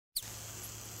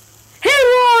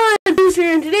Booster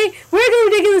here, and today we're going to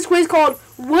be taking this quiz called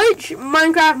Which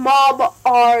Minecraft Mob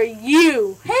Are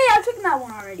You? Hey, I've taken that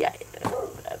one already. Yeah.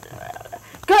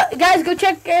 Guys, go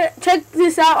check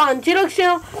this out on J-Dog's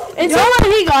channel. It's all what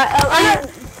he got.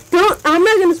 I'm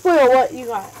not going to spoil what you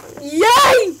got.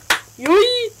 Yay!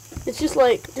 Yay! It's just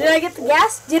like... Did I get the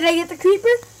ghast? Did I get the creeper?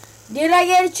 Did I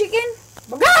get a chicken?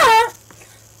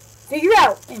 Figure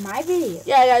out in my video.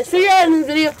 Yeah, guys, figure out in the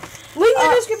video. Link in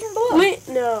the description below.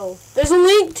 No. There's a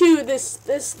link to this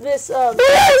just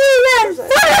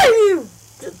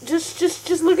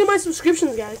look at my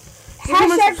subscriptions, guys.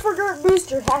 Hashtag for Gert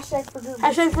Booster. Hashtag for Gert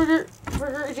Booster. Hashtag for Gert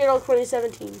J-Dog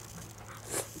 2017.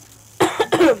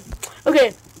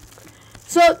 Okay.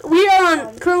 So we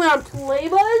are currently on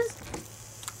Playbuzz.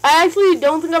 I actually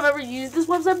don't think I've ever used this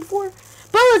website before.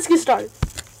 But let's get started.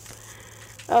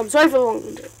 Sorry for the long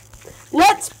intro.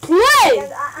 Let's play!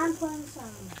 Guys, I'm playing some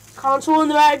console in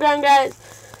the background, guys.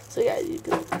 So yeah, you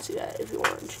can see that if you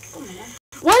want.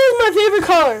 What is my favorite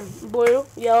color? Blue,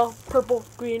 yellow, purple,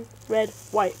 green, red,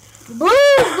 white. Blue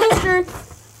is Booster.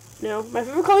 No, my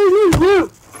favorite color is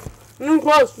blue. I'm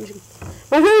close.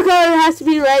 My favorite color has to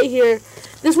be right here.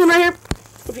 This one right here.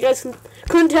 If you guys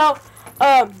couldn't tell,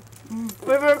 my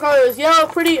favorite color is yellow.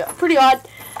 Pretty odd.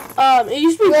 It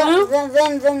used to be blue.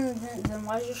 Then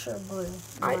why is your shirt blue?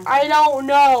 I don't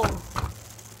know.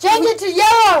 Change it to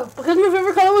yellow! Because my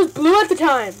favorite color was blue at the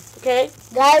time. Okay?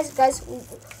 Guys,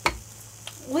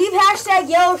 leave hashtag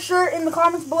yellow shirt in the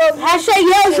comments below. Hashtag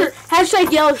yellow shirt.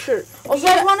 Hashtag yellow shirt. If you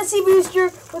guys want to see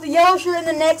Booster with a yellow shirt in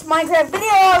the next Minecraft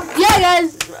video, yeah,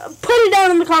 guys, put it down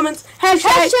in the comments.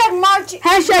 Hashtag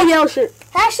yellow shirt.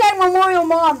 Hashtag Memorial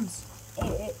Moms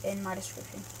in my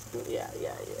description. Yeah.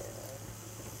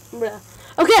 Bruh.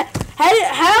 Okay,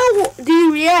 how do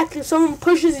you react if someone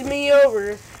pushes me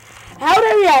over? How would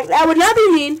I react? I would not be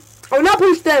mean. I would not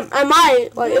push them. I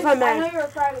might, like, if I'm mad. I know you're a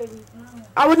crybaby.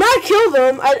 I would not kill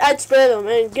them. I'd spare them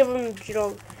and give them,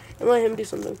 and let him do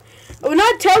something. I would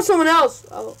not tell someone else.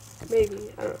 Oh,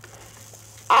 maybe. I don't know.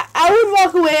 I would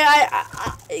walk away.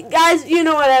 Guys, you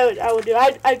know what I would do.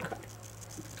 I'd cry.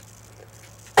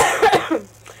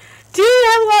 Do you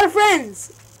have a lot of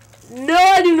friends? No,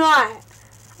 I do not.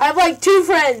 I have like 2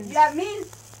 friends. You have me?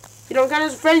 You don't count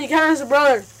as a friend, you count as a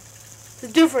brother. It's a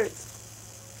difference.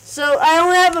 So I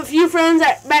only have a few friends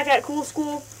back at cool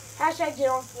school. Hashtag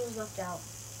J-Dog feels left out.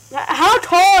 How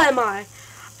tall am I?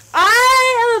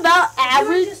 I am about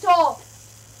average. 2 inches tall.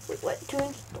 Wait, what? 2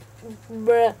 inches?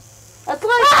 Bruh. That's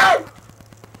like...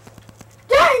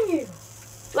 Dang you!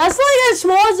 That's like as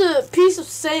small as a piece of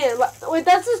sand. Wait,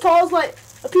 that's as tall as like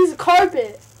a piece of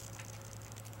carpet.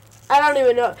 I don't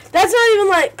even know. That's not even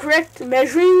like correct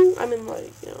measuring. I mean,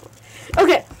 like,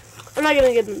 Okay, I'm not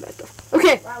gonna get them back though.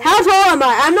 Okay, how tall am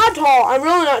I? I'm not tall. I'm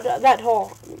really not that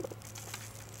tall.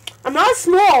 I'm not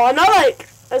small. I'm not like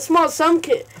as small as some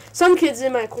kids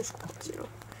in my cool school.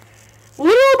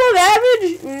 Little above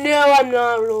average? No, I'm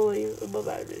not really above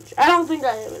average. I don't think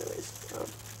I am, anyways.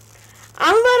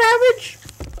 I'm about average.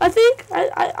 I think.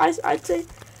 I'd say.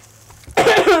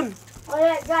 Oh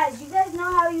yeah, guys, you guys know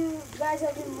how you guys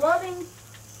have been loving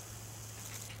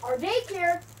our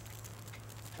daycare,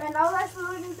 and I was actually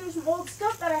looking through some old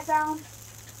stuff that I found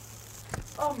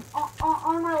on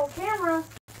my old camera,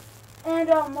 and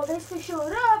what basically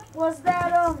showed up was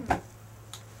that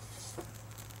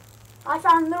I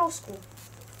found middle school,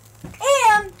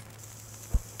 and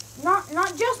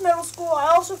not just middle school, I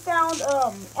also found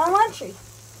elementary.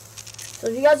 So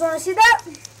if you guys want to see that,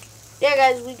 yeah,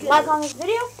 guys, we can like on this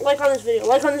video. Like on this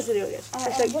video, guys.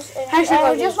 Hashtag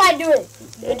just might do it.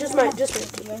 It just might.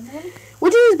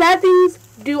 Which of these bad things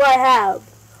do I have?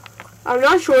 I'm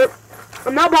not short.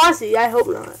 I'm not bossy. I hope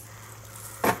not.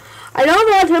 I don't have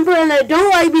a lot of temper, and I don't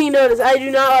like being noticed. I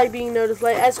do not like being noticed.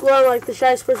 Like at school, I'm like the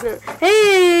shyest person ever.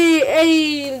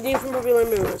 Hey, the from Popular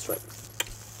Moon. That's right.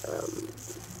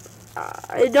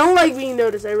 I don't like being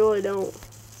noticed. I really don't.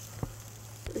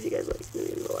 If you guys like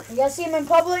me in real life. You guys see him in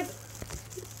public?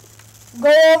 Go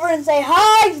over and say,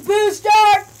 "Hi,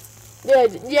 Booster!" Yeah,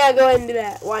 go ahead and do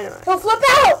that. Why not? He'll flip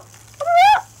out!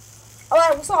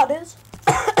 Alright, what's all this?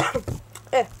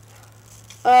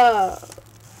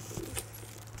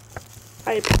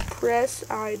 I press,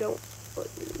 I don't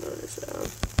notice.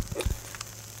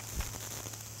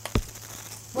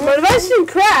 My device didn't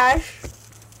crash.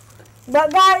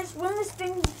 But guys, when this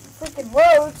thing freaking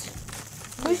loads,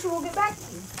 Booster will get back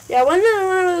to you. Yeah, when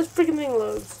this freaking thing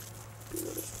loads.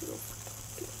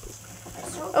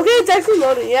 Okay, it's actually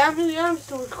loading. Yeah, I'm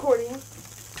still recording.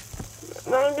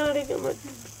 Now I'm gonna take it much.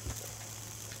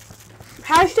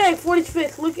 Hashtag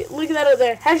 45th. Look at that up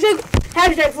there.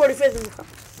 Hashtag 45th in the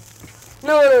comments.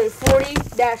 No,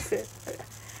 40-5th. Okay.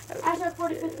 Hashtag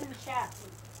 45th in the chat.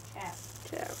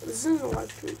 This isn't a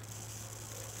live stream.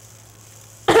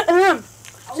 So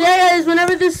yeah, guys,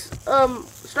 whenever this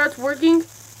starts working,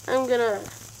 I'm gonna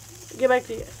get back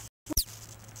to you guys.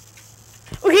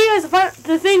 Okay, guys,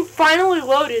 the thing finally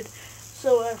loaded.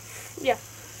 So yeah,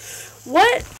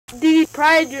 what do you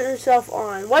pride yourself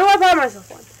on? What do I pride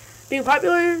myself on? Being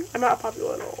popular? I'm not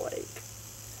popular at all. Like,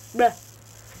 bleh.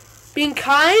 Being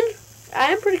kind?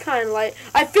 I am pretty kind. Like,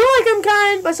 I feel like I'm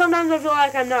kind, but sometimes I feel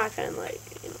like I'm not kind. Like,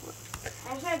 you know.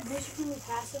 Hashtag Booster can be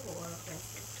passive or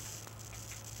aggressive.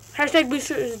 Hashtag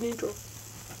Booster is neutral.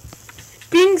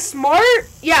 Being smart?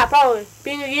 Yeah, probably.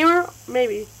 Being a gamer?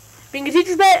 Maybe. Being a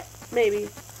teacher's pet? Maybe.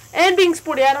 And being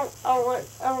sporty. I don't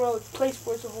really play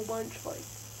sports a whole bunch. Like,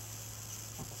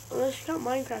 unless you count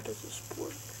Minecraft as a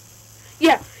sport.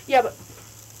 Yeah, but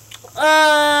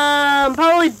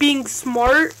probably being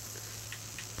smart.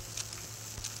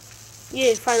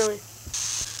 Yeah, finally.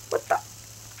 What the?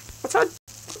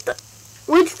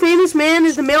 Which famous man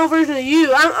is the male version of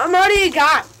you? I'm already a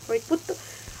guy. Like, what the?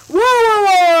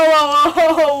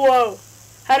 Whoa.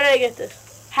 How did I get this?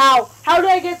 How did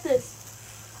I get this?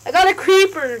 I got a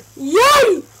creeper.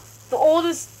 Yay! The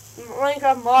oldest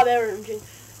Minecraft mob ever.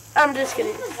 I'm just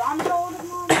kidding.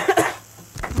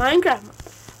 Minecraft mob.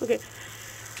 Okay.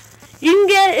 You can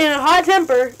get in a hot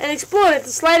temper and explode at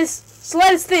the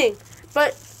slightest thing.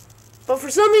 But for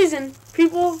some reason,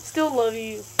 people still love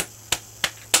you.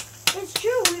 It's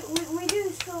true. We do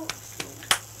still.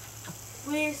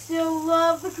 We still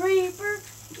love the creeper,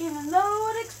 even though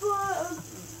it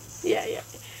explodes. Yeah.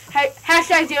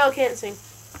 Hashtag JL can't sing.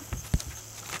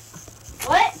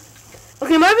 What?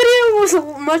 Okay, my video was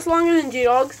much longer than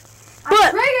J-Dog's.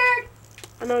 I'm triggered.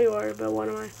 I know you are, but what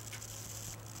am I?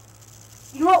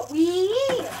 You know what? We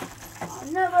are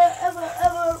never,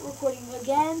 ever recording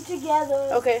again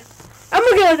together. Okay. I'm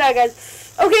okay with that, guys.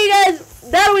 Okay, guys,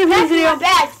 that'll be this video.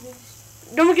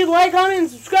 Don't forget to like, comment, and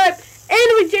subscribe.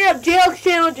 And we check out J-Dog's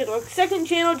channel, J-Dog's second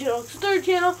channel, J-Dog's third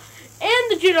channel, and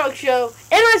the J-Dog Show,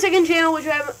 and my second channel, which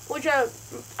I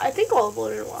think I'll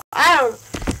upload in a while. I don't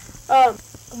know.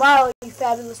 Wow, you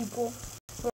fabulous people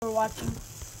who are watching.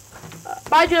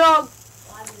 Bye, J-Dog.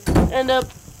 And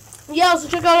yeah, also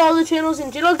check out all the channels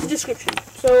in J-Dog's description.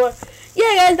 So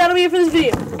yeah, guys, that'll be it for this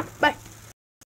video.